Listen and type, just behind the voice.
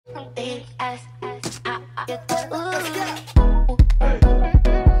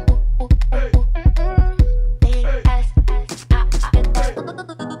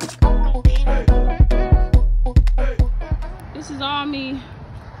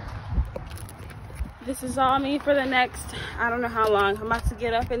This is all me for the next, I don't know how long. I'm about to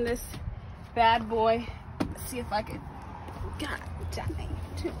get up in this bad boy. Let's see if I can, God dang,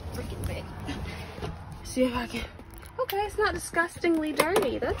 too freaking big. See if I can, okay, it's not disgustingly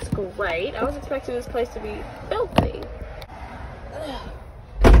dirty. That's great. I was expecting this place to be filthy.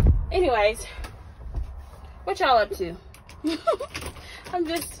 Ugh. Anyways, what y'all up to? I'm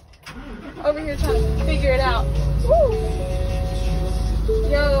just over here trying to figure it out. Woo.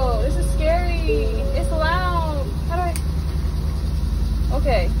 Yo, this is scary. It's loud. How do I?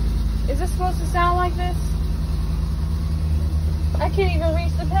 Okay. Is this supposed to sound like this? I can't even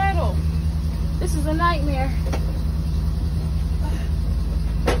reach the pedal. This is a nightmare.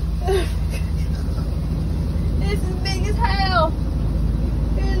 This is big as hell.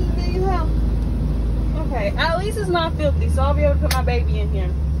 This is big as hell. Okay, at least it's not filthy, so I'll be able to put my baby in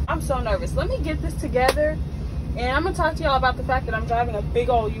here. I'm so nervous. Let me get this together. And I'm gonna talk to y'all about the fact that I'm driving a big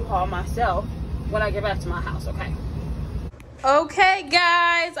old U-Haul myself when I get back to my house, okay? Okay,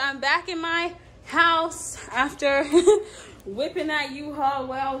 guys, I'm back in my house after whipping that U-Haul.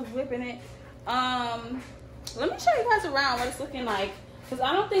 Well, I was whipping it. Let me show you guys around what it's looking like. Because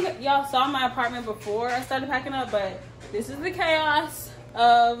I don't think y'all saw my apartment before I started packing up, but this is the chaos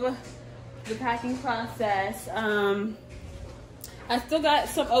of the packing process. I still got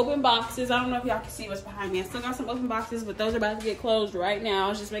some open boxes. I don't know if y'all can see what's behind me. I still got some open boxes, but those are about to get closed right now. I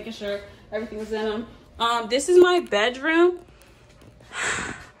was just making sure everything's in them. This is my bedroom.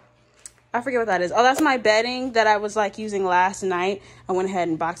 I forget what that is. Oh, that's my bedding that I was like using last night. I went ahead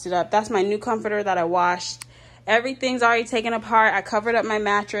and boxed it up. That's my new comforter that I washed. Everything's already taken apart. I covered up my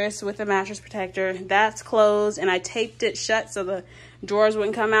mattress with a mattress protector. That's closed, and I taped it shut so the drawers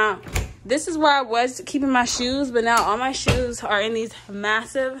wouldn't come out. This is where I was keeping my shoes, but now all my shoes are in these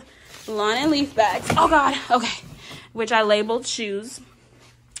massive lawn and leaf bags. Oh God, okay. Which I labeled shoes.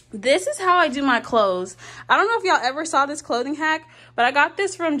 This is how I do my clothes. I don't know if y'all ever saw this clothing hack, but I got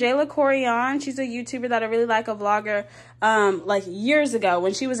this from Jayla Corian. She's a YouTuber that I really like, a vlogger, like years ago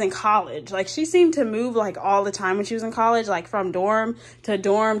when she was in college. Like she seemed to move like all the time when she was in college, like from dorm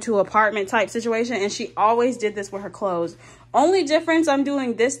to apartment type situation. And she always did this with her clothes. Only difference I'm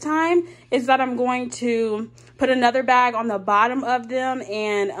doing this time is that I'm going to put another bag on the bottom of them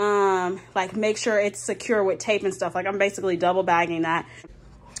and like make sure it's secure with tape and stuff. Like I'm basically double bagging that.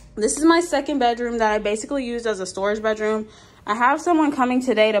 This is my second bedroom that I basically used as a storage bedroom. I have someone coming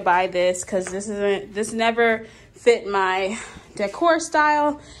today to buy this because this never fit my decor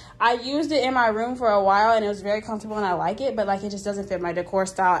style. I used it in my room for a while and it was very comfortable and I like it, but like it just doesn't fit my decor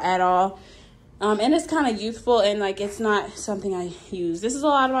style at all. And it's kind of youthful and like it's not something I use. This is a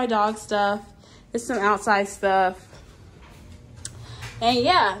lot of my dog stuff. This is some outside stuff. And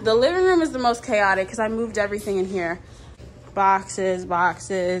yeah, the living room is the most chaotic because I moved everything in here. Boxes,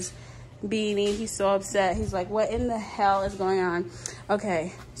 Beanie, he's so upset. He's like, what in the hell is going on?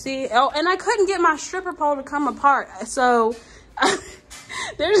 Okay, see, oh, and I couldn't get my stripper pole to come apart, so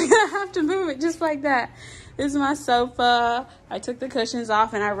they're just gonna have to move it just like that. This is my sofa. I took the cushions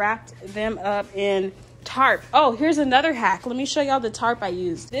off and I wrapped them up in tarp. Oh, here's another hack. Let me show y'all the tarp I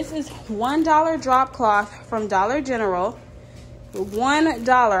used. This is $1 drop cloth from Dollar General.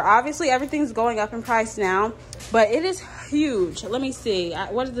 $1. Obviously everything's going up in price now, but it is huge. Let me see,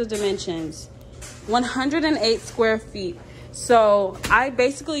 what are the dimensions? 108 square feet. So I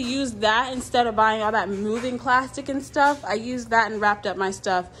basically used that instead of buying all that moving plastic and stuff. I used that and wrapped up my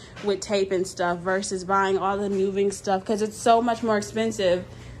stuff with tape and stuff versus buying all the moving stuff because it's so much more expensive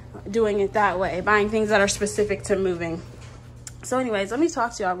doing it that way, buying things that are specific to moving. So anyways, let me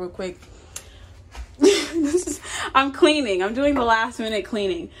talk to y'all real quick. I'm cleaning. I'm doing the last minute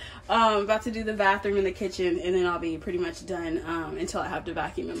cleaning. About to do the bathroom and the kitchen, and then I'll be pretty much done until I have to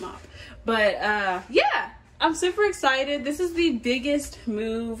vacuum and mop. But yeah, I'm super excited. This is the biggest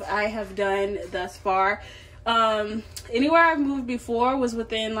move I have done thus far. Anywhere I've moved before was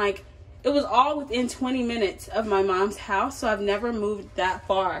within like, it was all within 20 minutes of my mom's house. So I've never moved that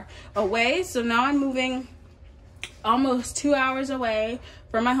far away. So now I'm moving almost 2 hours away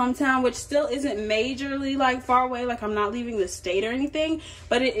from my hometown, which still isn't majorly like far away, like I'm not leaving the state or anything,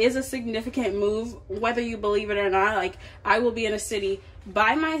 but it is a significant move, whether you believe it or not. Like I will be in a city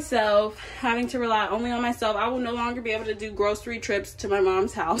by myself, having to rely only on myself. I will no longer be able to do grocery trips to my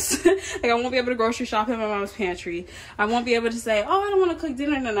mom's house. Like I won't be able to grocery shop in my mom's pantry. I won't be able to say, oh, I don't want to cook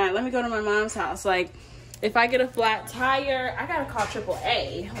dinner tonight, let me go to my mom's house. Like if I get a flat tire, I gotta call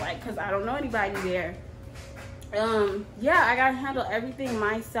AAA, like, cause I don't know anybody there. Yeah, I gotta handle everything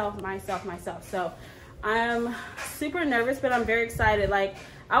myself. So I'm super nervous, but I'm very excited. Like,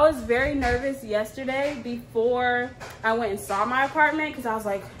 I was very nervous yesterday before I went and saw my apartment, because I was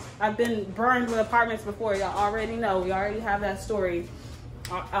like, I've been burned with apartments before. Y'all already know. We already have that story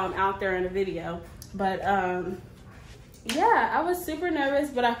out there in the video. But yeah, I was super nervous,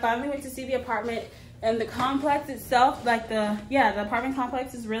 but I finally went to see the apartment, and the complex itself, like the apartment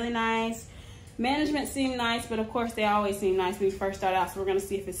complex is really nice. Management seemed nice, but of course they always seem nice when you first start out, so we're gonna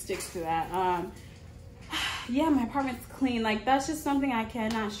see if it sticks to that. Yeah, my apartment's clean. Like, that's just something I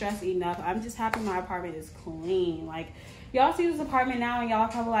cannot stress enough. I'm just happy my apartment is clean. Like, y'all see this apartment now and y'all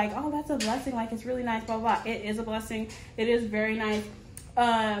probably like, oh, that's a blessing, like, it's really nice, blah, blah, blah. It is a blessing. It is very nice,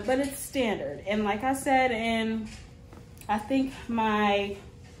 but it's standard. And like I said in, I think my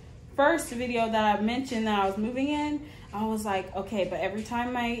first video that I mentioned that I was moving in, I was like, okay, but every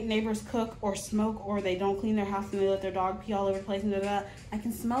time my neighbors cook or smoke, or they don't clean their house and they let their dog pee all over the place and I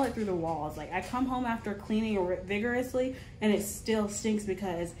can smell it through the walls. Like, I come home after cleaning vigorously and it still stinks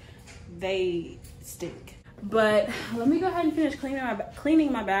because they stink. But let me go ahead and finish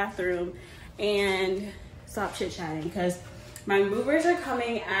cleaning my bathroom and stop chit-chatting, because my movers are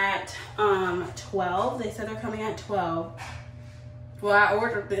coming at 12. They said they're coming at 12. Well, I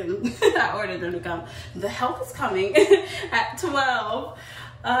ordered them. I ordered them to come. The help is coming at 12.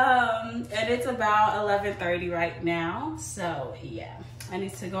 And it's about 11:30 right now. So yeah, I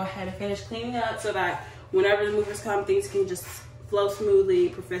need to go ahead and finish cleaning up so that whenever the movers come, things can just flow smoothly,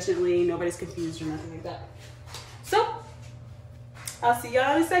 professionally, nobody's confused or nothing like that. So I'll see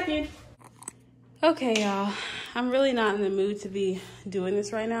y'all in a second. Okay, y'all. I'm really not in the mood to be doing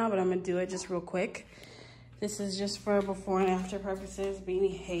this right now, but I'm gonna do it just real quick. This is just for before and after purposes.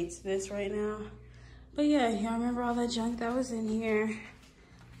 Beanie hates this right now. But yeah, y'all remember all that junk that was in here?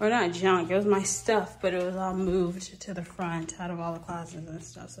 Or not junk, it was my stuff, but it was all moved to the front out of all the closets and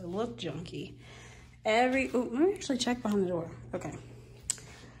stuff, so it looked junky. Let me actually check behind the door. Okay.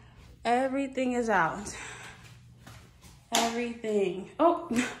 Everything is out. Everything. Oh,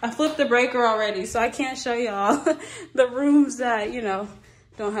 I flipped the breaker already, so I can't show y'all the rooms that, you know,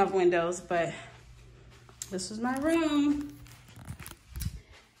 don't have windows, but this is my room.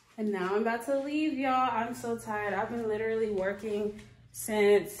 And now I'm about to leave, y'all. I'm so tired. I've been literally working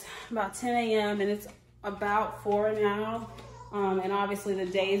since about 10 a.m. and it's about 4 now. And obviously the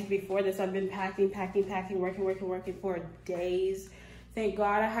days before this, I've been packing, working for days. Thank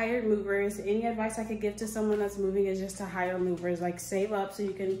God I hired movers. Any advice I could give to someone that's moving is just to hire movers. Like, save up so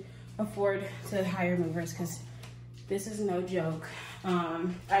you can afford to hire movers, because this is no joke.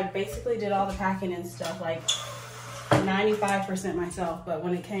 I basically did all the packing and stuff, like 95% myself, but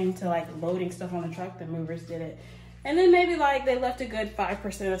when it came to like loading stuff on the truck, the movers did it. And then maybe like they left a good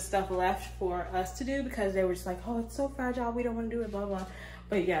 5% of stuff left for us to do, because they were just like, oh, it's so fragile, we don't want to do it, blah, blah.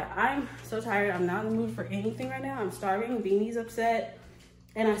 But yeah, I'm so tired. I'm not in the mood for anything right now. I'm starving. Beanie's upset.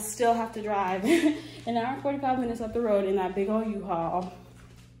 And I still have to drive an hour and 45 minutes up the road in that big old U-Haul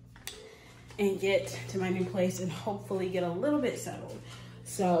and get to my new place and hopefully get a little bit settled.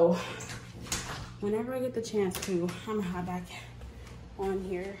 So whenever I get the chance to, I'm gonna hop back on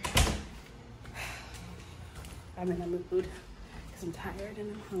here. I'm in the mood because I'm tired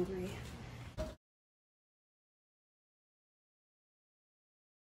and I'm hungry.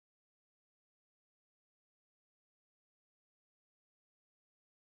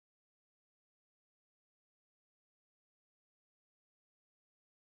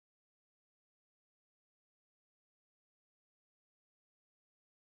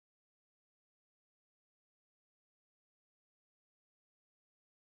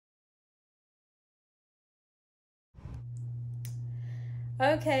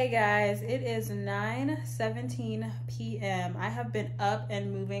 Okay guys, it is 9:17 p.m. I have been up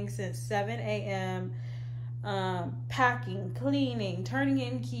and moving since 7 a.m. Packing, cleaning, turning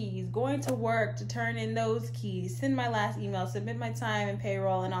in keys, going to work to turn in those keys, send my last email, submit my time and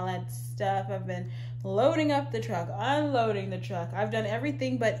payroll and all that stuff. I've been loading up the truck, unloading the truck. I've done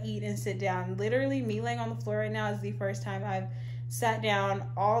everything but eat and sit down. Literally, me laying on the floor right now is the first time I've sat down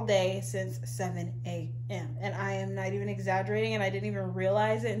all day since 7 a.m. And I am not even exaggerating, and I didn't even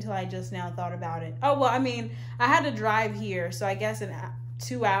realize it until I just now thought about it. Oh, well, I mean, I had to drive here, so I guess in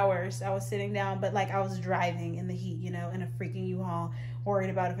 2 hours I was sitting down, but like I was driving in the heat, you know, in a freaking U-Haul, worried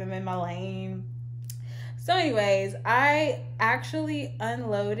about if I'm in my lane. So anyways, I actually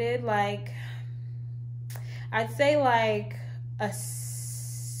unloaded like, I'd say like a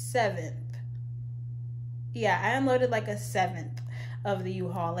 7th. Yeah, I unloaded like a 7th of the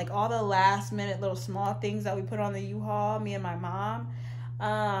U-Haul. Like all the last minute little small things that we put on the U-Haul, me and my mom.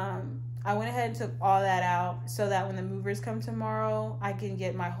 I went ahead and took all that out so that when the movers come tomorrow, I can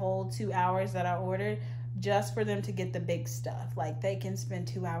get my whole 2 hours that I ordered just for them to get the big stuff. Like they can spend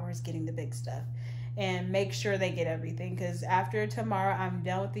 2 hours getting the big stuff and make sure they get everything. Because after tomorrow, I'm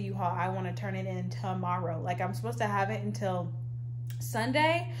done with the U-Haul. I want to turn it in tomorrow. Like I'm supposed to have it until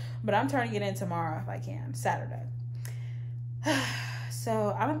Sunday, but I'm turning it in tomorrow if I can, Saturday.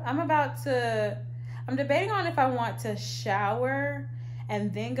 So I'm debating on if I want to shower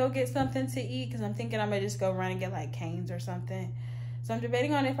and then go get something to eat, because I'm thinking I'm gonna just go run and get like Cane's or something. So I'm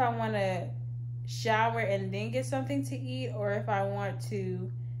debating on if I want to shower and then get something to eat, or if I want to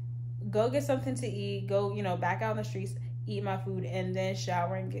go get something to eat, go, you know, back out on the streets, eat my food, and then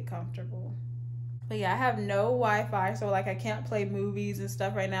shower and get comfortable. But yeah, I have no Wi-Fi, so like I can't play movies and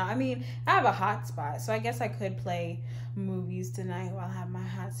stuff right now. I mean, I have a hotspot, so I guess I could play movies tonight while I have my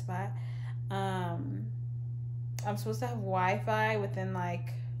hotspot. I'm supposed to have Wi-Fi within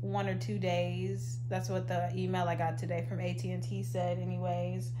like 1 or 2 days. That's what the email I got today from AT&T said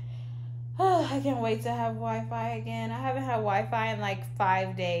anyways. Oh, I can't wait to have Wi-Fi again. I haven't had Wi-Fi in like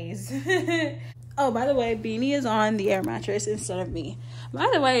 5 days. Oh, by the way, Beanie is on the air mattress instead of me. By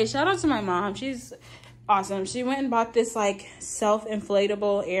the way, shout out to my mom. She's awesome. She went and bought this like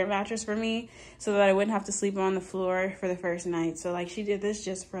self-inflatable air mattress for me so that I wouldn't have to sleep on the floor for the first night. So like she did this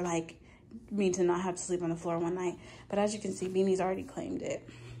just for like me to not have to sleep on the floor one night. But as you can see, Beanie's already claimed it.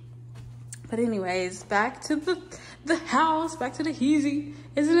 But anyways, back to the house, back to the Heezy.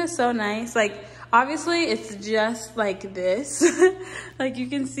 Isn't it so nice? Like, obviously, it's just like this. Like, you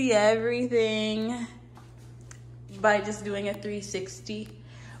can see everything by just doing a 360.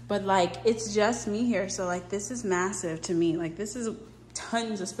 But, like, it's just me here. So, like, this is massive to me. Like, this is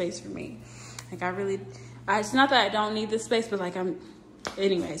tons of space for me. Like, it's not that I don't need this space, but, like,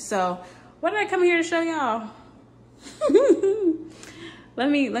 anyway. So, what did I come here to show y'all? Let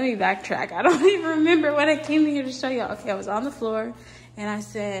me backtrack. I don't even remember what I came here to show y'all. Okay, I was on the floor and I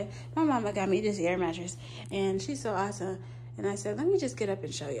said, my mama got me this air mattress and she's so awesome. And I said, let me just get up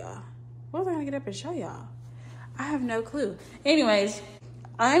and show y'all. What was I gonna get up and show y'all? I have no clue. Anyways,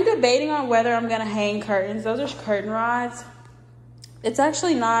 I'm debating on whether I'm gonna hang curtains. Those are curtain rods. It's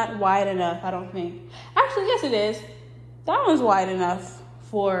actually not wide enough, I don't think. Actually, yes it is. That one's wide enough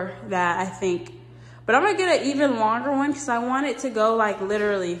for that, I think. But I'm gonna get an even longer one because I want it to go like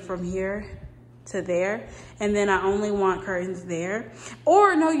literally from here to there. And then I only want curtains there.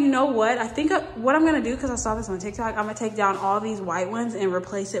 Or no, you know what? I think what I'm gonna do, because I saw this on TikTok, I'm gonna take down all these white ones and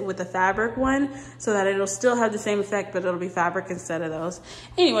replace it with a fabric one so that it'll still have the same effect, but it'll be fabric instead of those.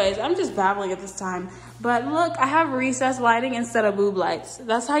 Anyways, I'm just babbling at this time. But look, I have recessed lighting instead of boob lights.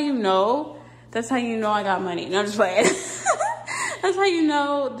 That's how you know. That's how you know I got money. No, I'm just playing. That's how you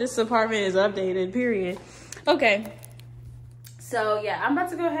know this apartment is updated, period. Okay. So, yeah, I'm about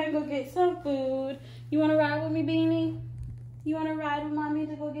to go ahead and go get some food. You want to ride with me, Beanie? You want to ride with mommy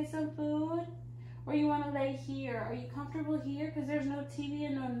to go get some food? Or you want to lay here? Are you comfortable here? Because there's no TV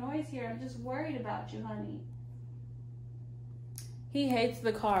and no noise here. I'm just worried about you, honey. He hates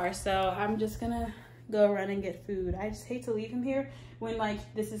the car, so I'm just going to go run and get food. I just hate to leave him here when,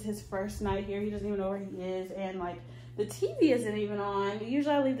 like, this is his first night here. He doesn't even know where he is. And, like, the TV isn't even on.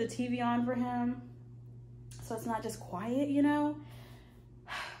 Usually I leave the TV on for him so it's not just quiet, you know?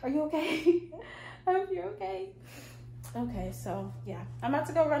 Are you okay? I hope you're okay. Okay, so yeah. I'm about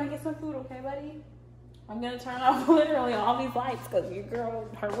to go run and get some food, okay, buddy? I'm gonna turn off literally all these lights because your girl,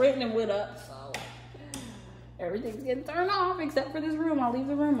 her rhythm went up, so everything's getting turned off except for this room. I'll leave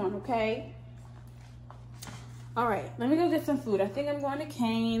the room on, okay? All right, let me go get some food. I think I'm going to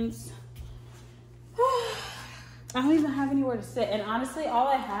Cane's. I don't even have anywhere to sit. And honestly, all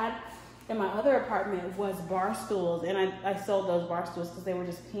I had in my other apartment was bar stools. And I sold those bar stools because they were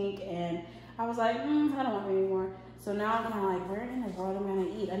just pink. And I was like, I don't want them anymore. So now I'm kind of like, where in the world am I going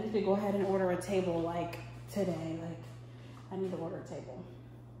to eat? I need to go ahead and order a table like today. Like, I need to order a table.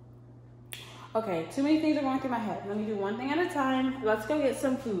 Okay, too many things are going through my head. Let me do one thing at a time. Let's go get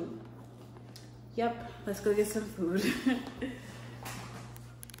some food. Yep, let's go get some food.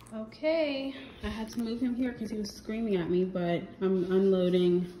 Okay, I had to move him here because he was screaming at me, but I'm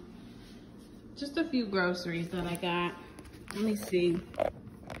unloading just a few groceries that I got. Let me see.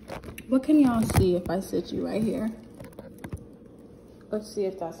 What can y'all see if I sit you right here? Let's see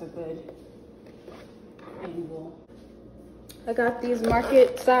if that's a good angle. I got these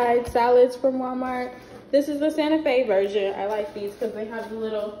market side salads from Walmart. This is the Santa Fe version. I like these because they have the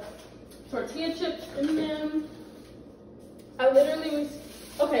little tortilla chips in them. I literally was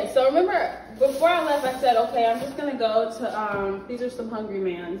Okay, so remember, before I left, I said, okay, I'm just gonna go to, these are some Hungry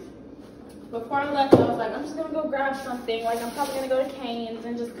Man's. Before I left, I was like, I'm just gonna go grab something. Like, I'm probably gonna go to Cane's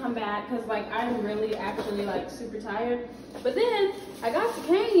and just come back, because, like, I'm really actually, like, super tired. But then, I got to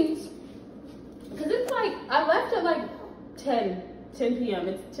Cane's, because it's like, I left at, like, 10 p.m.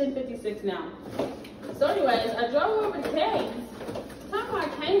 It's 10:56 now. So anyways, I drove over to Cane's. Talking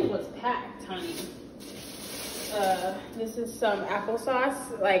about Cane's was packed, honey. This is some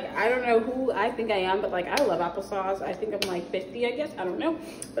applesauce. Like, I don't know who I think I am, but like, I love applesauce. I think I'm like 50, I guess. I don't know.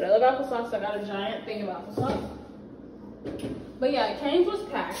 But I love applesauce, so I got a giant thing of applesauce. But yeah, Cane's was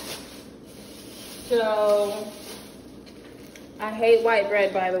packed. So, I hate white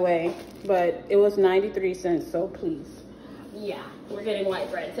bread, by the way. But it was 93 cents, so please. Yeah, we're getting white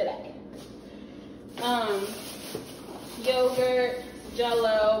bread today. Yogurt,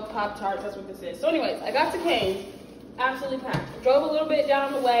 Jello, Pop-Tarts, that's what this is. So anyways, I got to Cane's, absolutely packed. Drove a little bit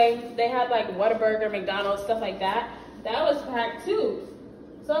down the way. They had like Whataburger, McDonald's, stuff like that. That was packed too.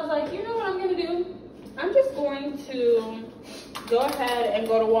 So I was like, you know what I'm gonna do? I'm just going to go ahead and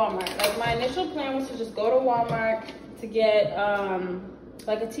go to Walmart. Like, my initial plan was to just go to Walmart to get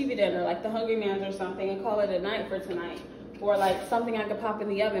like a TV dinner, like the Hungry Man's or something, and call it a night for tonight. Or like something I could pop in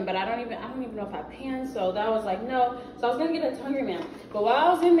the oven, but I don't even know if I have pans, so that was like, no. So I was gonna get a Hungry Man. But while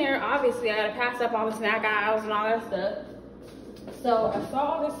I was in there, obviously I gotta pass up all the snack aisles and all that stuff. So I saw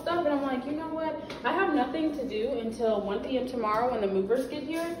all this stuff and I'm like, you know what? I have nothing to do until 1 p.m. tomorrow when the movers get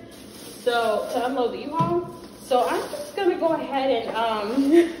here. So to unload the U-Haul. So I'm just gonna go ahead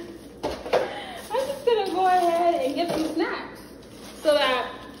and get some snacks. So that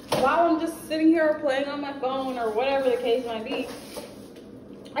while I'm just sitting here playing on my phone or whatever the case might be,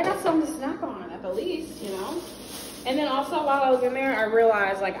 I got something to snack on at the least, you know? And then also while I was in there, I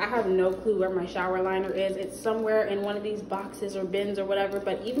realized like I have no clue where my shower liner is. It's somewhere in one of these boxes or bins or whatever.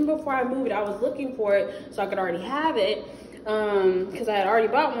 But even before I moved, I was looking for it so I could already have it. Because I had already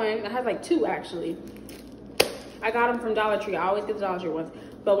bought one. I had like 2 actually. I got them from Dollar Tree. I always get the Dollar Tree ones.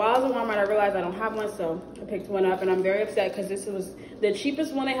 But while I was in Walmart, I realized I don't have one, so I picked one up, and I'm very upset because this was the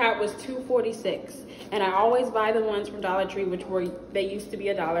cheapest one they had was $2.46, and I always buy the ones from Dollar Tree, they used to be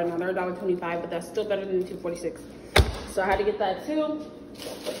 $1, now they're $1.25, but that's still better than the $2.46. So I had to get that too.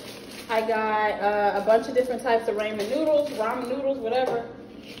 I got a bunch of different types of ramen noodles, whatever,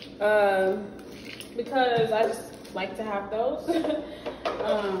 because I just like to have those.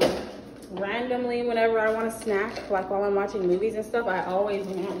 Randomly, whenever I want to snack, like while I'm watching movies and stuff, I always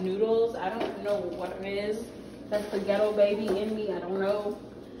want noodles. I don't know what it is. That's the ghetto baby in me. I don't know.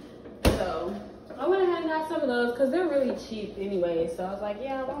 So I went ahead and got some of those because they're really cheap anyway. So I was like,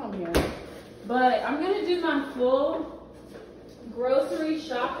 yeah, while I'm here. But I'm going to do my full grocery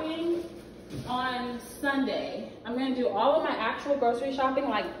shopping on Sunday. I'm going to do all of my actual grocery shopping,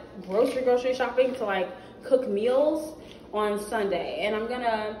 like grocery shopping to like cook meals on Sunday. And I'm going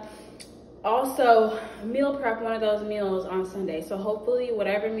to also meal prep one of those meals on Sunday. So hopefully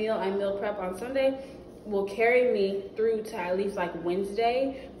whatever meal I meal prep on Sunday will carry me through to at least like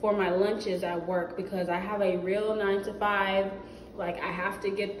Wednesday for my lunches at work, because I have a real 9 to 5. Like I have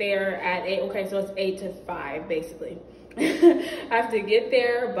to get there at 8. Okay, so it's 8 to 5 basically. I have to get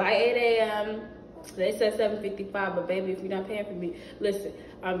there by 8 a.m. They said 7:55, but baby, if you're not paying for me, listen,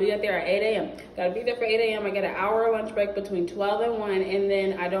 I'll be there at 8 a.m. Gotta be there for 8 a.m. I get an hour lunch break between 12 and 1, and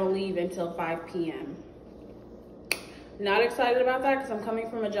then I don't leave until 5 p.m. Not excited about that because I'm coming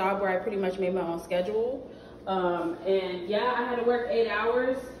from a job where I pretty much made my own schedule. And yeah, I had to work 8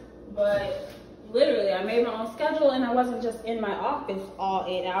 hours, but literally I made my own schedule and I wasn't just in my office all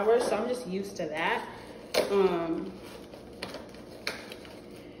 8 hours, so I'm just used to that.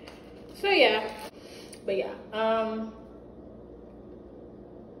 So yeah. But yeah, I'm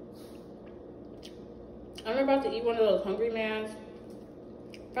about to eat one of those Hungry Man's.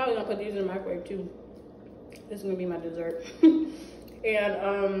 Probably gonna put these in the microwave too. This is gonna be my dessert.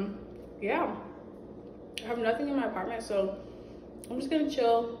 And yeah, I have nothing in my apartment, so I'm just gonna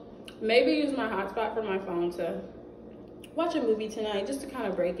chill. Maybe use my hotspot for my phone to watch a movie tonight, just to kind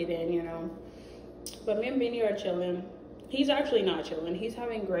of break it in, you know. But me and Benny are chilling. He's actually not chilling. He's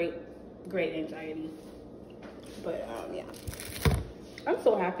having great anxiety. But yeah, I'm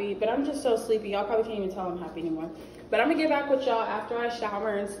so happy, but I'm just so sleepy. Y'all probably can't even tell I'm happy anymore. But I'm gonna get back with y'all after I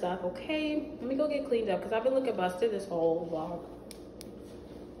shower and stuff, okay? Let me go get cleaned up because I've been looking busted this whole vlog.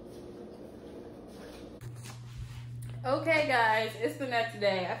 Okay guys, it's the next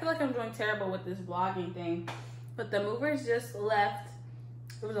day. I feel like I'm doing terrible with this vlogging thing, but the movers just left.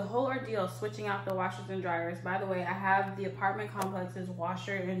 It was a whole ordeal switching out the washers and dryers. By the way, I have the apartment complex's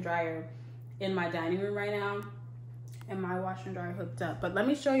washer and dryer in my dining room right now. and my washer and dryer hooked up. But let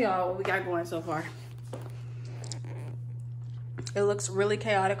me show y'all what we got going so far. It looks really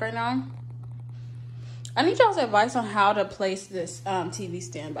chaotic right now. I need y'all's advice on how to place this TV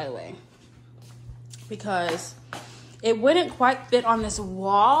stand, by the way, because it wouldn't quite fit on this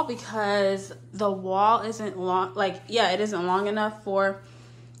wall because the wall isn't long. Like, yeah, it isn't long enough for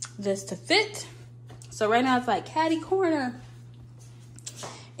this to fit. So right now it's like catty corner,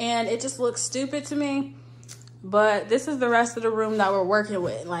 and it just looks stupid to me. But this is the rest of the room that we're working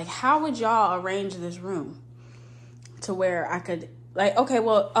with. Like, how would y'all arrange this room to where I could, like, okay,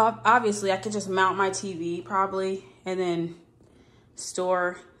 well, obviously I could just mount my TV probably and then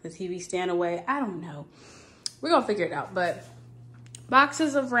store the TV stand away. I don't know. We're gonna figure it out. But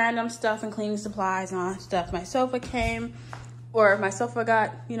boxes of random stuff and cleaning supplies and all that stuff. My sofa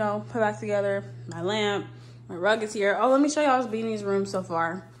got, you know, put back together. My lamp, my rug is here. Oh, let me show y'all Beanie's room so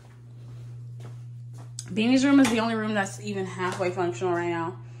far. Beanie's room is the only room that's even halfway functional right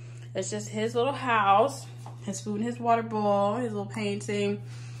now. It's just his little house, his food and his water bowl, his little painting.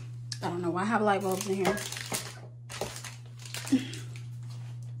 I don't know why I have light bulbs in here.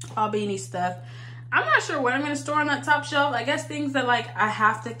 All Beanie stuff. I'm not sure what I'm gonna store on that top shelf. I guess things that like I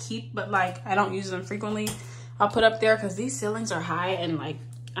have to keep, but like I don't use them frequently, I'll put up there because these ceilings are high and like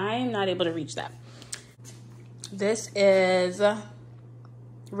I am not able to reach that. This is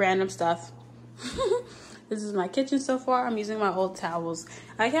random stuff. This is my kitchen so far. I'm using my old towels.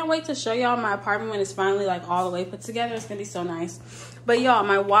 I can't wait to show y'all my apartment when it's finally like all the way put together. It's gonna be so nice. But y'all,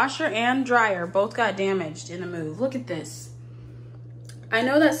 my washer and dryer both got damaged in the move. Look at this. I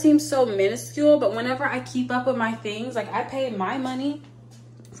know that seems so minuscule, but whenever I keep up with my things, like I pay my money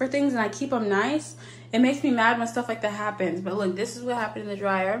for things and I keep them nice, it makes me mad when stuff like that happens. But look, this is what happened in the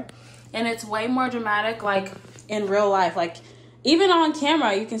dryer. And it's way more dramatic like in real life. Like even on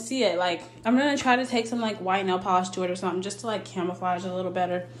camera, you can see it. Like, I'm gonna try to take some like white nail polish to it or something just to like camouflage a little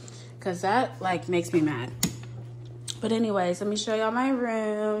better, because that like makes me mad. But anyways, let me show y'all my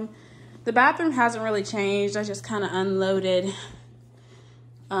room. The bathroom hasn't really changed. I just kind of unloaded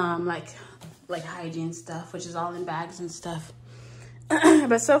like hygiene stuff, which is all in bags and stuff.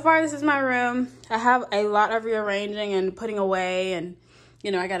 But so far, this is my room. I have a lot of rearranging and putting away, and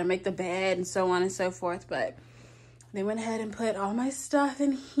you know, I gotta make the bed and so on and so forth. But they went ahead and put all my stuff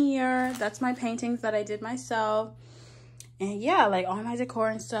in here. That's my paintings that I did myself. And yeah, like all my decor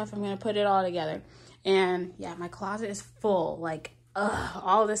and stuff, I'm gonna put it all together. And yeah, my closet is full. Like,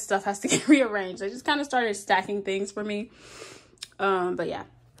 all this stuff has to get rearranged. I just kind of started stacking things for me. But yeah,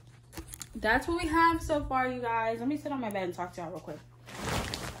 that's what we have so far, you guys. Let me sit on my bed and talk to y'all real quick.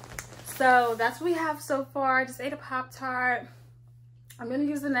 So that's what we have so far. I just ate a Pop-Tart. I'm gonna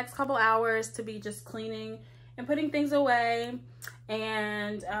use the next couple hours to be just cleaning and putting things away.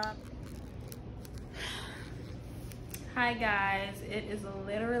 And hi guys, it is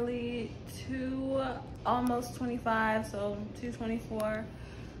literally almost 25, so 2:24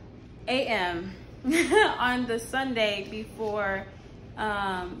 a.m. on the Sunday before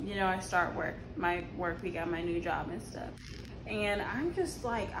you know, I start my work week at my new job and stuff. And I'm just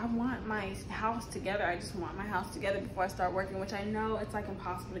like, I want my house together. I just want my house together before I start working, which I know it's like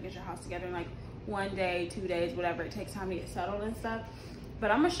impossible to get your house together in like 1 day, 2 days, whatever. It takes time to get settled and stuff.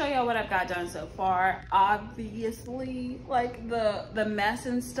 But I'm gonna show y'all what I've got done so far. Obviously, like the mess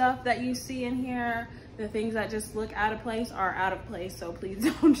and stuff that you see in here, the things that just look out of place are out of place, so please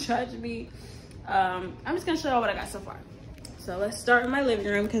don't judge me. I'm just gonna show y'all what I got so far. So let's start in my living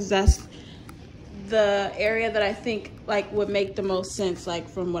room, because that's the area that I think like would make the most sense, like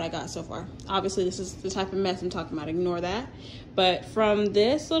from what I got so far. Obviously this is the type of mess I'm talking about, ignore that. But from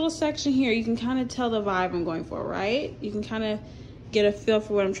this little section here, you can kind of tell the vibe I'm going for, right? You can kind of get a feel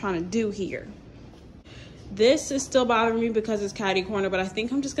for what I'm trying to do here. This is still bothering me because it's catty corner, but I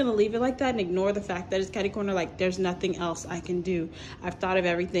think I'm just gonna leave it like that and ignore the fact that it's catty corner. Like there's nothing else I can do. I've thought of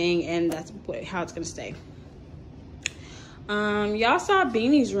everything and that's how it's gonna stay. Y'all saw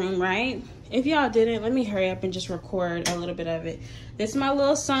Beanie's room, right? If y'all didn't, let me hurry up and just record a little bit of it. This is my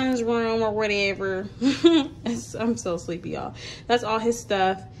little son's room or whatever. I'm so sleepy, y'all. That's all his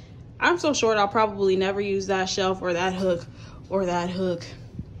stuff. I'm so short, I'll probably never use that shelf or that hook or that hook.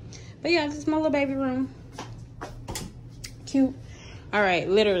 But yeah, this is my little baby room. Cute. All right,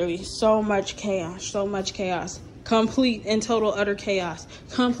 literally so much chaos, so much chaos. Complete and total utter chaos.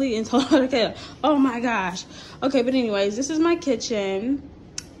 Complete and total utter chaos. Oh my gosh. Okay, but anyways, this is my kitchen.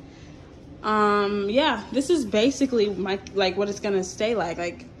 Yeah, this is basically my like what it's gonna stay like.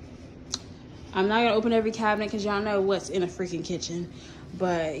 Like I'm not gonna open every cabinet because y'all know what's in a freaking kitchen.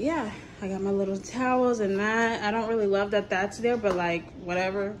 But yeah, I got my little towels and that. I don't really love that that's there, but like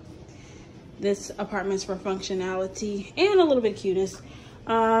whatever. this apartment's for functionality and a little bit of cuteness.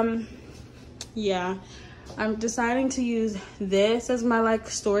 Yeah, I'm deciding to use this as my like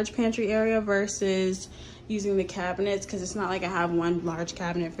storage pantry area versus using the cabinets, because it's not like I have one large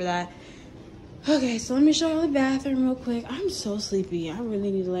cabinet for that. Okay, so let me show you the bathroom real quick. I'm so sleepy. I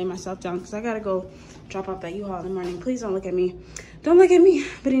really need to lay myself down because I gotta go drop off that U-Haul in the morning. Please don't look at me. Don't look at me.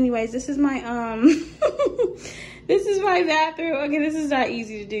 But anyways, this is my this is my bathroom. Okay, this is not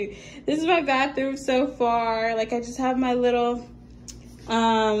easy to do. This is my bathroom so far. Like, I just have my little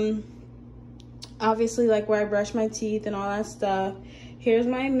obviously like where I brush my teeth and all that stuff. Here's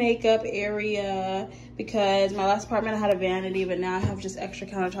my makeup area, because my last apartment I had a vanity, but now I have just extra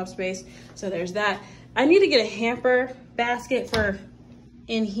countertop space. So there's that. I need to get a hamper basket for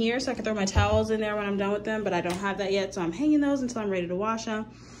in here so I can throw my towels in there when I'm done with them, but I don't have that yet. So I'm hanging those until I'm ready to wash them.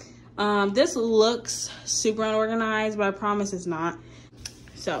 This looks super unorganized, but I promise it's not.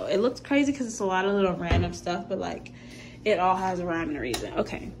 So it looks crazy because it's a lot of little random stuff, but like it all has a rhyme and a reason.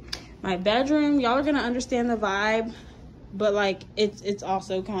 Okay, my bedroom, y'all are gonna understand the vibe, but like it's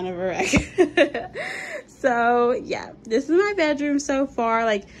also kind of a wreck. So yeah, this is my bedroom so far.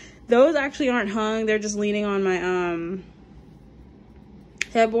 Like, those actually aren't hung, they're just leaning on my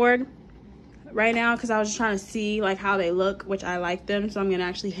headboard right now because I was just trying to see like how they look, which I like them, so I'm gonna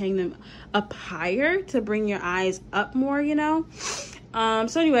actually hang them up higher to bring your eyes up more, you know.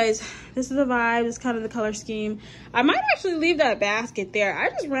 So anyways, this is the vibe. This is kind of the color scheme. I might actually leave that basket there. I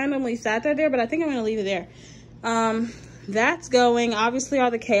just randomly sat that there, but I think I'm gonna leave it there. That's going. Obviously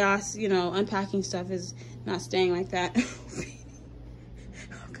all the chaos, you know, unpacking stuff is not staying like that.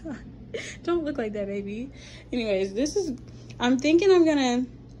 Oh god, don't look like that, baby. Anyways, this is, I'm thinking I'm gonna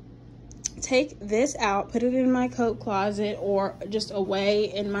take this out, put it in my coat closet or just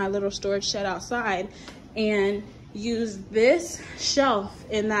away in my little storage shed outside, and use this shelf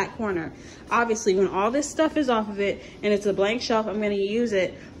in that corner. Obviously when all this stuff is off of it and it's a blank shelf, I'm going to use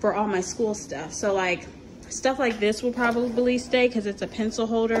it for all my school stuff. So like stuff like this will probably stay because it's a pencil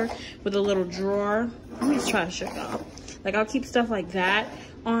holder with a little drawer. Let me just try to show y'all. Like, I'll keep stuff like that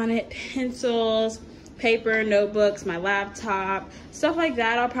on it, pencils, paper, notebooks, my laptop, stuff like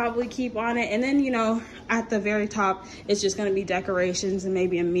that I'll probably keep on it. And then, you know, at the very top, it's just gonna be decorations and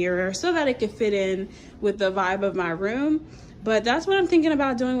maybe a mirror so that it could fit in with the vibe of my room. But that's what I'm thinking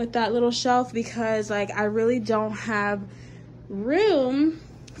about doing with that little shelf, because like I really don't have room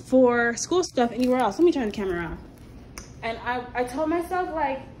for school stuff anywhere else. Let me turn the camera around. And I told myself,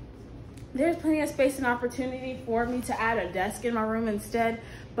 like, there's plenty of space and opportunity for me to add a desk in my room instead.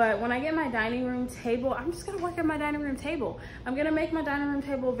 But when I get my dining room table, I'm just gonna work at my dining room table. I'm gonna make my dining room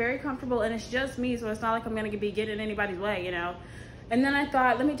table very comfortable, and it's just me, so it's not like I'm gonna be getting in anybody's way, you know? And then I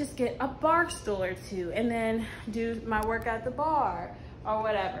thought, let me just get a bar stool or two and then do my work at the bar or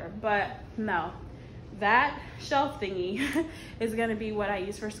whatever. But no, that shelf thingy is gonna be what I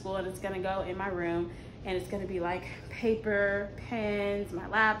use for school, and it's gonna go in my room, and it's gonna be like paper, pens, my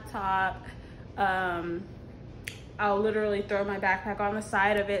laptop. I'll literally throw my backpack on the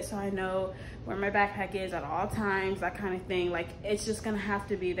side of it so I know where my backpack is at all times, that kind of thing. Like, it's just gonna have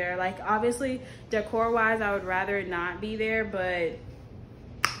to be there. Like, obviously decor wise I would rather it not be there, but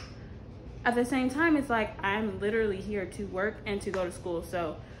at the same time it's like I'm literally here to work and to go to school,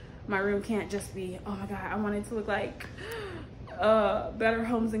 so my room can't just be, oh my god, I want it to look like Better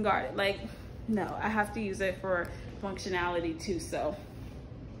Homes and Garden. Like, no, I have to use it for functionality too. So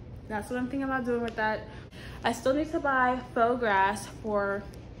that's what I'm thinking about doing with that. I still need to buy faux grass for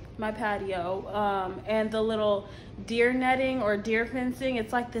my patio, and the little deer netting or deer fencing.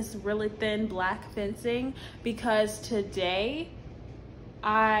 It's like this really thin black fencing, because today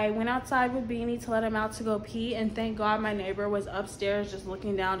I went outside with Beanie to let him out to go pee, and thank God my neighbor was upstairs just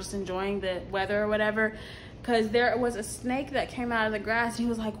looking down, just enjoying the weather or whatever, because there was a snake that came out of the grass, and he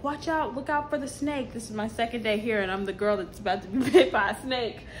was like, watch out, look out for the snake. This is my second day here, and I'm the girl that's about to be bit by a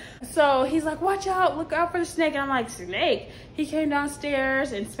snake. So he's like, watch out, look out for the snake. And I'm like, snake? He came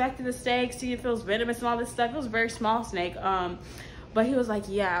downstairs, inspected the snake, see if it was venomous and all this stuff. It was a very small snake. But he was like,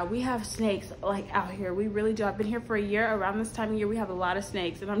 yeah, we have snakes like out here. We really do. I've been here for a year. Around this time of year, we have a lot of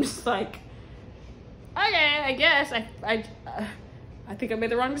snakes. And I'm just like, okay, I guess. I think I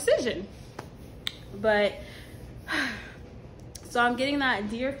made the wrong decision. But so I'm getting that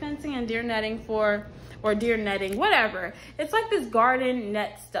deer fencing and deer netting for, or deer netting, whatever. It's like this garden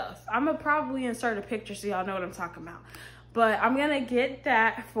net stuff. I'm gonna probably insert a picture so y'all know what I'm talking about. But I'm gonna get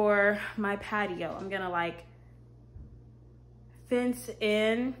that for my patio. I'm gonna like fence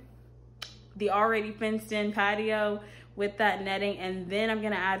in the already fenced in patio with that netting, and then I'm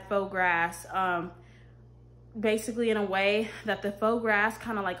gonna add faux grass basically in a way that the faux grass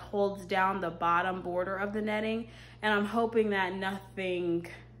kind of like holds down the bottom border of the netting. And I'm hoping that nothing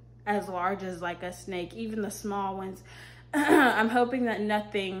as large as like a snake, even the small ones, I'm hoping that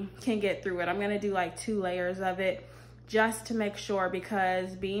nothing can get through it. I'm gonna do like 2 layers of it just to make sure,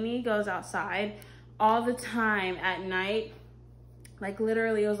 because Beanie goes outside all the time at night. Like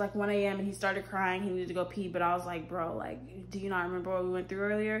literally it was like 1 a.m. and he started crying. He needed to go pee, but I was like, bro, like, do you not remember what we went through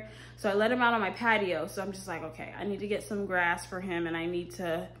earlier? So I let him out on my patio. So I'm just like, okay, I need to get some grass for him, and I need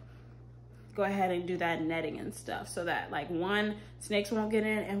to go ahead and do that netting and stuff so that like, 1, snakes won't get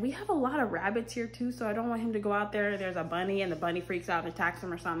in. And we have a lot of rabbits here too, so I don't want him to go out there and there's a bunny and the bunny freaks out and attacks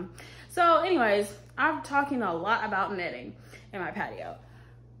him or something. So anyways, I'm talking a lot about netting in my patio.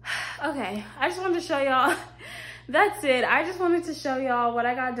 Okay, I just wanted to show y'all. That's it. I just wanted to show y'all what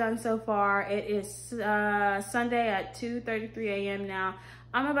I got done so far. It is Sunday at 2:33 a.m. now.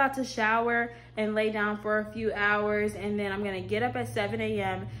 I'm about to shower and lay down for a few hours, and then I'm gonna get up at 7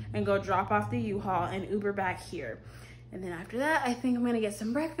 a.m. and go drop off the U-Haul and Uber back here. And then after that, I think I'm gonna get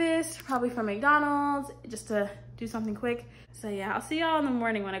some breakfast, probably from McDonald's, just to do something quick. So yeah, I'll see y'all in the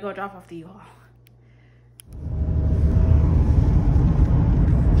morning when I go drop off the U-Haul.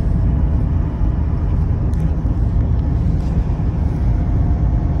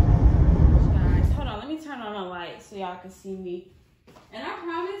 Guys, hold on, let me turn on my light so y'all can see me. And I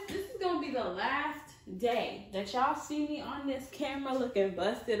promise this is gonna be the last day that y'all see me on this camera looking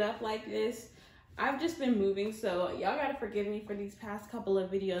busted up like this. I've just been moving, so y'all gotta forgive me for these past couple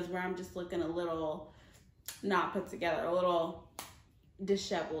of videos where I'm just looking a little not put together, a little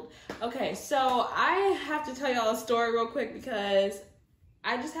disheveled. Okay, so I have to tell y'all a story real quick because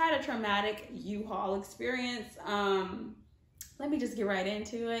I just had a traumatic U-Haul experience. Let me just get right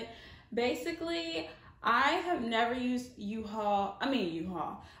into it. Basically, I have never used U-Haul.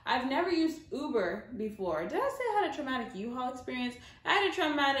 I've never used Uber before. Did I say I had a traumatic U-Haul experience? I had a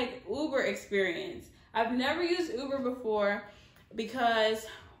traumatic Uber experience. I've never used Uber before because,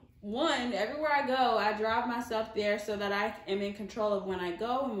 1, everywhere I go, I drive myself there so that I am in control of when I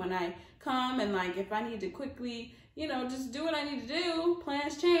go and when I come. And like, if I need to quickly, you know, just do what I need to do,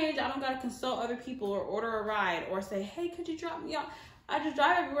 plans change. I don't got to consult other people or order a ride or say, hey, could you drop me off? I just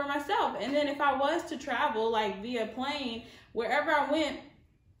drive everywhere myself. And then if I was to travel like via plane, wherever I went,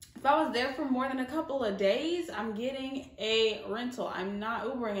 if I was there for more than a couple of days, I'm getting a rental. I'm not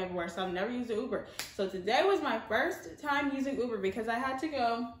Ubering everywhere, so I've never used an Uber. So today was my first time using Uber because I had to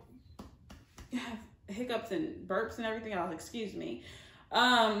go, hiccups and burps and everything else, excuse me.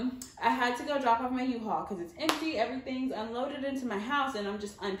 I had to go drop off my U-Haul because it's empty. Everything's unloaded into my house and I'm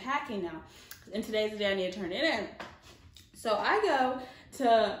just unpacking now. And today's the day I need to turn it in. So I go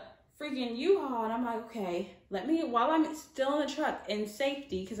to freaking U-Haul and I'm like, okay, let me, while I'm still in the truck in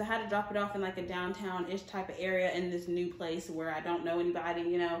safety, because I had to drop it off in like a downtown-ish type of area in this new place where I don't know anybody,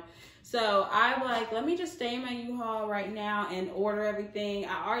 you know. So I'm like, let me just stay in my U-Haul right now and order everything.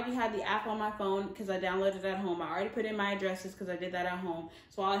 I already had the app on my phone because I downloaded it at home. I already put in my addresses because I did that at home.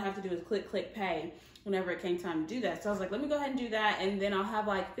 So all I have to do is click, pay whenever it came time to do that. So I was like, let me go ahead and do that. And then I'll have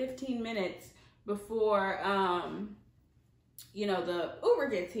like 15 minutes before, you know, the Uber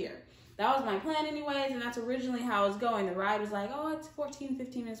gets here. That was my plan anyways, and that's originally how it was going. The ride was like, oh, it's 15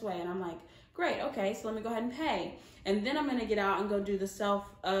 minutes away. And I'm like, great, okay, so let me go ahead and pay. And then I'm gonna get out and go do the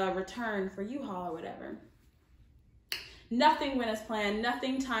self-return for U-Haul or whatever. Nothing went as planned.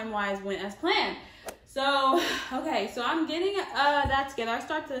 Nothing time-wise went as planned. So, okay, so I'm getting that together. I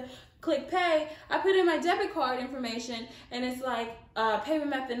start to click pay. I put in my debit card information and it's like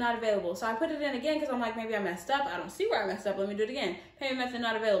payment method not available. So I put it in again because I'm like, maybe I messed up. I don't see where I messed up. Let me do it again. Payment method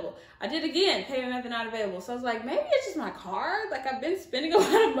not available. I did again. Payment method not available. So I was like, maybe it's just my card. Like I've been spending a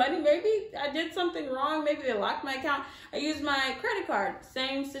lot of money. Maybe I did something wrong. Maybe they locked my account. I used my credit card.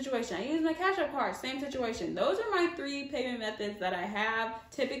 Same situation. I used my Cash App card. Same situation. Those are my 3 payment methods that I have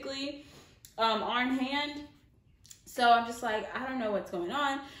typically on hand. So I'm just like, I don't know what's going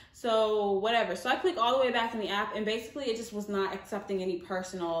on. So whatever. So I click all the way back in the app and basically it just was not accepting any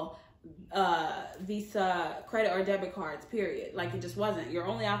personal Visa, credit or debit cards, period. Like it just wasn't. Your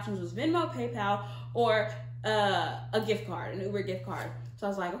only options was Venmo, PayPal, or a gift card, an Uber gift card. So I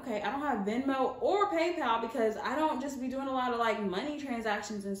was like, okay, I don't have Venmo or PayPal because I don't just be doing a lot of like money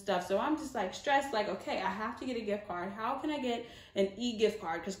transactions and stuff. So I'm just like stressed, like, okay, I have to get a gift card. How can I get an e-gift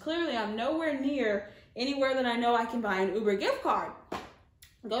card? Because clearly I'm nowhere near anywhere that I know I can buy an Uber gift card.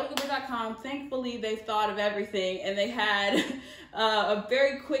 Go to Uber.com. Thankfully, they've thought of everything, and they had a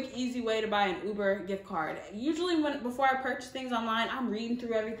very quick, easy way to buy an Uber gift card. Usually, before I purchase things online, I'm reading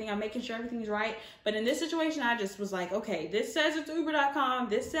through everything. I'm making sure everything's right. But in this situation, I just was like, okay, this says it's Uber.com.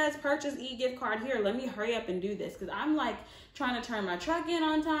 This says purchase e-gift card. Here, let me hurry up and do this, because I'm like trying to turn my truck in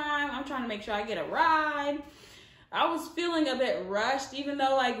on time. I'm trying to make sure I get a ride. I was feeling a bit rushed, even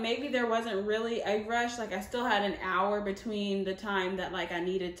though like maybe there wasn't really a rush. Like I still had an hour between the time that like I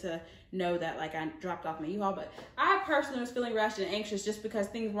needed to know that like I dropped off my U-Haul. But I personally was feeling rushed and anxious just because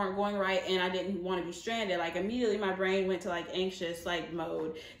things weren't going right and I didn't want to be stranded. Like immediately my brain went to like anxious like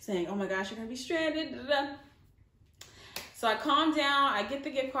mode, saying, oh my gosh, you're gonna be stranded. Da, da, da. So I calmed down, I get the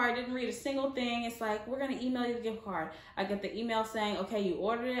gift card, didn't read a single thing. It's like, we're gonna email you the gift card. I get the email saying, okay, you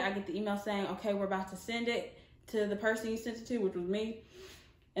ordered it. I get the email saying, okay, we're about to send it to the person you sent it to, which was me.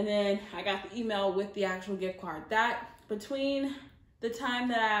 And then I got the email with the actual gift card. That, between the time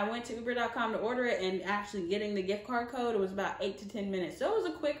that I went to Uber.com to order it and actually getting the gift card code, it was about 8 to 10 minutes. So it was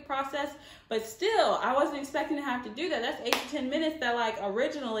a quick process, but still, I wasn't expecting to have to do that. That's 8 to 10 minutes that like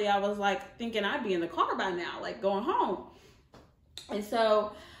originally I was like thinking I'd be in the car by now, like going home. And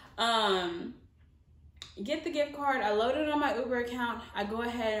so, get the gift card, I load it on my Uber account, I go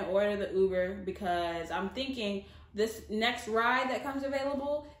ahead and order the Uber because I'm thinking this next ride that comes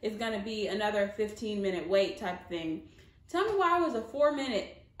available is gonna be another 15-minute wait type thing. Tell me why it was a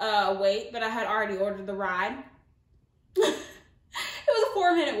 4-minute wait, but I had already ordered the ride. It was a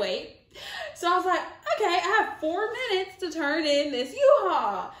 4-minute wait. So I was like, okay, I have 4 minutes to turn in this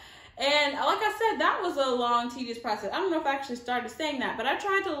U-Haul. And like I said, that was a long, tedious process. I don't know if I actually started saying that, but I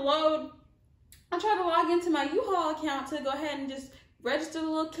tried to log into my U-Haul account to go ahead and just register the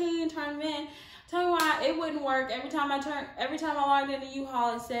little key and turn it in. Tell me why it wouldn't work. Every time I logged into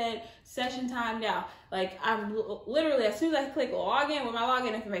U-Haul, it said session timed out. Like I'm literally, as soon as I click log in with my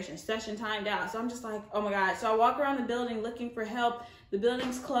login information, session timed out. So I'm just like, oh my God. So I walk around the building looking for help. The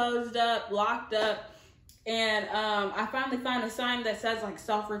building's closed up, locked up. And I finally found a sign that says like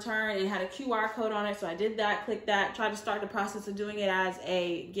self-return and had a QR code on it. So I did that, clicked that, tried to start the process of doing it as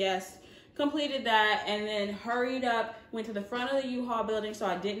a guest. Completed that and then hurried up, went to the front of the U-Haul building so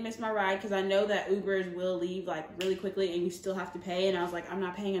I didn't miss my ride, because I know that Ubers will leave like really quickly and you still have to pay. And I was like, I'm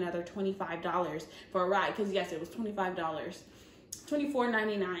not paying another $25 for a ride, because yes, it was $25,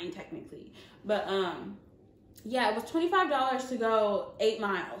 $24.99 technically, but yeah, it was $25 to go 8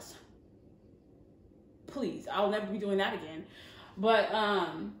 miles. Please, I'll never be doing that again. But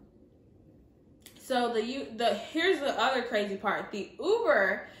so here's the other crazy part. The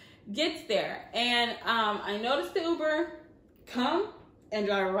Uber gets there and I noticed the Uber come and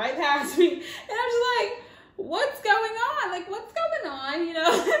drive right past me, and I'm just like, what's going on? Like, what's going on, you know?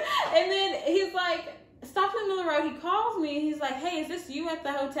 And then he's like, stops in the middle of the road. He calls me and he's like, hey, is this you at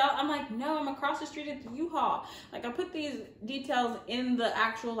the hotel? I'm like, no, I'm across the street at the U-Haul. Like, I put these details in the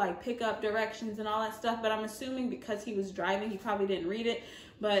actual like pickup directions and all that stuff, but I'm assuming because he was driving, he probably didn't read it.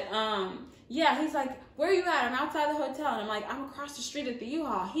 But yeah, he's like, where are you at? I'm outside the hotel. And I'm like, I'm across the street at the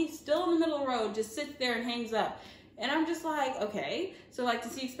U-Haul. He's still in the middle of the road, just sits there and hangs up. And I'm just like, okay. So like,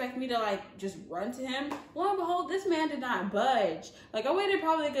 does he expect me to like just run to him? Lo and behold, this man did not budge. Like, I waited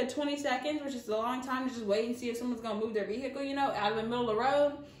probably a good 20 seconds, which is a long time to just wait and see if someone's gonna move their vehicle, you know, out of the middle of the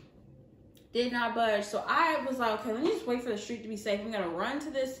road. Did not budge. So I was like, okay, let me just wait for the street to be safe. I'm gonna run to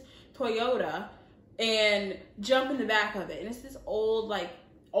this Toyota and jump in the back of it. And it's this old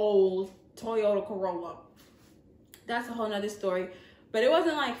Toyota Corolla. That's a whole nother story. But it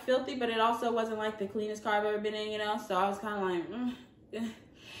wasn't like filthy, but it also wasn't like the cleanest car I've ever been in, you know? So I was kind of like,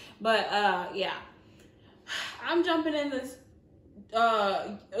 But yeah. I'm jumping in this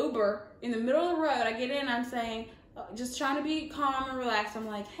Uber in the middle of the road. I get in, I'm saying, just trying to be calm and relaxed. I'm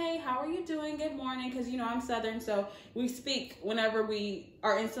like, hey, how are you doing? Good morning. Because, you know, I'm Southern, so we speak whenever we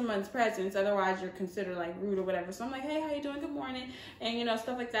are in someone's presence. Otherwise, you're considered like rude or whatever. So I'm like, hey, how you doing? Good morning. And, you know,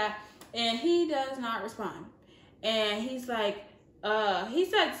 stuff like that. And he does not respond. And he's like, he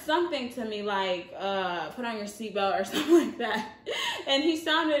said something to me like, put on your seatbelt or something like that. And he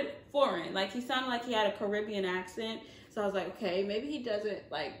sounded foreign. Like, he sounded like he had a Caribbean accent. So I was like, okay, maybe he doesn't,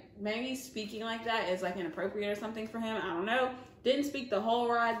 like, maybe speaking like that is like inappropriate or something for him. I don't know. Didn't speak the whole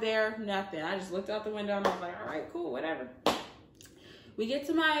ride there, nothing. I just looked out the window and I was like, all right, cool, whatever. We get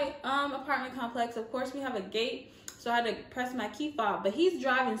to my apartment complex. Of course, we have a gate. So I had to press my key fob, but he's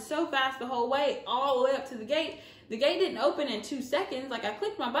driving so fast the whole way, all the way up to the gate. The gate didn't open in 2 seconds. Like, I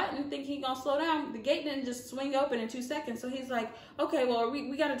clicked my button thinking he's gonna slow down. The gate didn't just swing open in 2 seconds. So he's like, okay, well,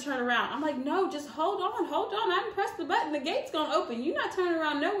 we gotta turn around. I'm like, no, just hold on. I didn't press the button. The gate's gonna open. You're not turning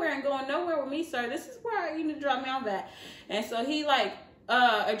around nowhere and going nowhere with me, sir. This is where you need to drop me off at. And so he like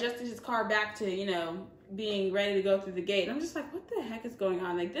adjusted his car back to, you know, being ready to go through the gate. And I'm just like, what the heck is going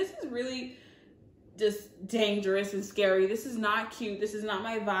on? Like, this is really just dangerous and scary. This is not cute. This is not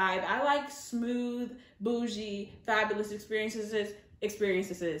my vibe. I like smooth, bougie, fabulous experiences.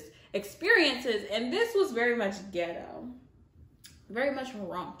 And this was very much ghetto, very much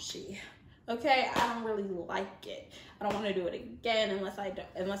raunchy. Okay, I don't really like it. I don't want to do it again unless I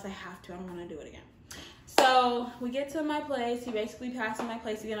have to. I don't want to do it again. So we get to my place. He basically passes my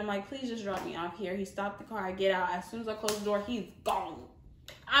place again. I'm like, please just drop me off here. He stopped the car. I get out. As soon as I close the door, he's gone.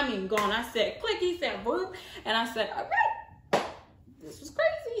 I mean, gone. I said, click. He said, boop. And I said, all right. This was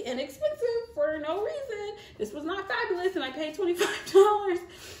crazy and expensive for no reason. This was not fabulous. And I paid $25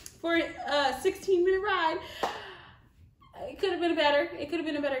 for a 16-minute ride. It could have been better. It could have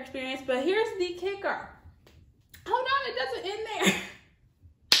been a better experience. But here's the kicker. Hold on. It doesn't end there.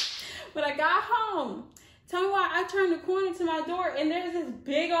 When I got home, tell me why I turned the corner to my door and there's this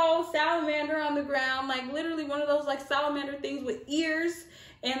big old salamander on the ground. Like literally one of those like salamander things with ears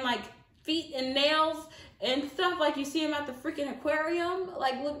and like feet and nails and stuff, like you see them at the freaking aquarium,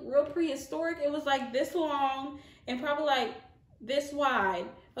 like look real prehistoric. It was like this long and probably like this wide,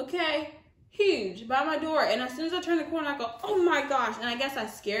 okay? Huge, by my door. And as soon as I turned the corner, I go, oh my gosh. And I guess I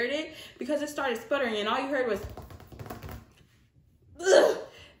scared it because it started sputtering and all you heard was, ugh,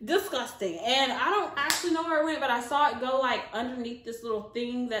 disgusting. And I don't actually know where it went, but I saw it go like underneath this little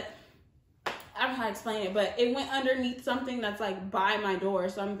thing that, I don't know how to explain it, but it went underneath something that's like by my door.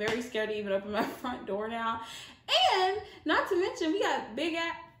 So I'm very scared to even open my front door now. And not to mention, we got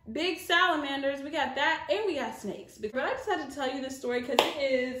big salamanders. We got that, and we got snakes. But I just had to tell you this story because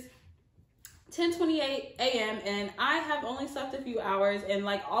it is 10:28 a.m. and I have only slept a few hours, and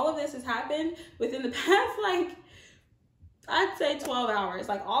like all of this has happened within the past like I'd say 12 hours.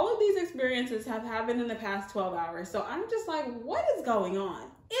 Like all of these experiences have happened in the past 12 hours. So I'm just like, what is going on?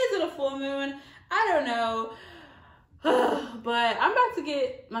 Is it a full moon? I don't know. But I'm about to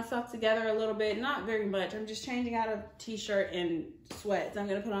get myself together a little bit. Not very much. I'm just changing out of t-shirt and sweats. I'm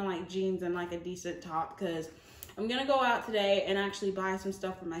going to put on like jeans and like a decent top because I'm going to go out today and actually buy some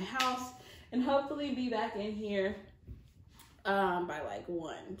stuff for my house and hopefully be back in here by like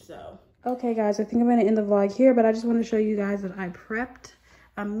 1. So okay guys, I think I'm gonna end the vlog here, but I just want to show you guys that I prepped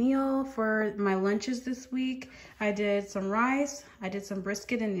a meal for my lunches this week. I did some rice, I did some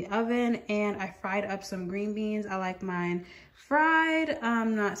brisket in the oven, and I fried up some green beans. I like mine fried,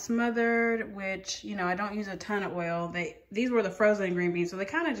 not smothered, which, you know, I don't use a ton of oil. These were the frozen green beans, so they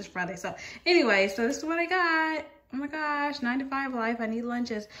kind of just fry themselves. Anyway, so this is what I got. Oh my gosh, 9 to 5 life, I need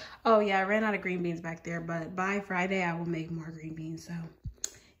lunches. Oh yeah, I ran out of green beans back there, but by Friday I will make more green beans, so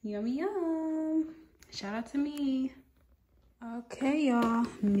yummy yum. Shout out to me. Okay y'all,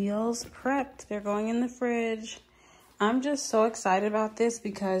 meals prepped. They're going in the fridge. I'm just so excited about this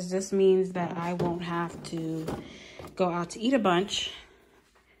because this means that I won't have to go out to eat a bunch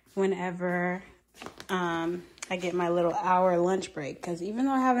whenever I get my little hour lunch break. Because even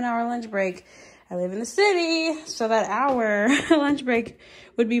though I have an hour lunch break, I live in the city, so that hour lunch break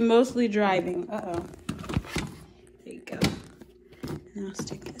would be mostly driving. Uh-oh. There you go. And I'll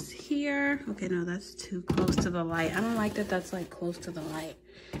stick this here. Okay, no, that's too close to the light. I don't like that that's like close to the light.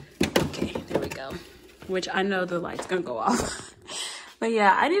 Okay, there we go. Which I know the light's gonna go off. But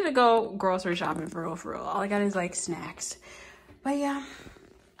yeah, I need to go grocery shopping for real. All I got is like snacks. But yeah,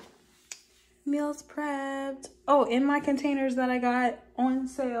 meals prepped. Oh, in my containers that I got on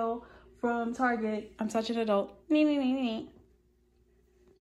sale from Target. I'm such an adult.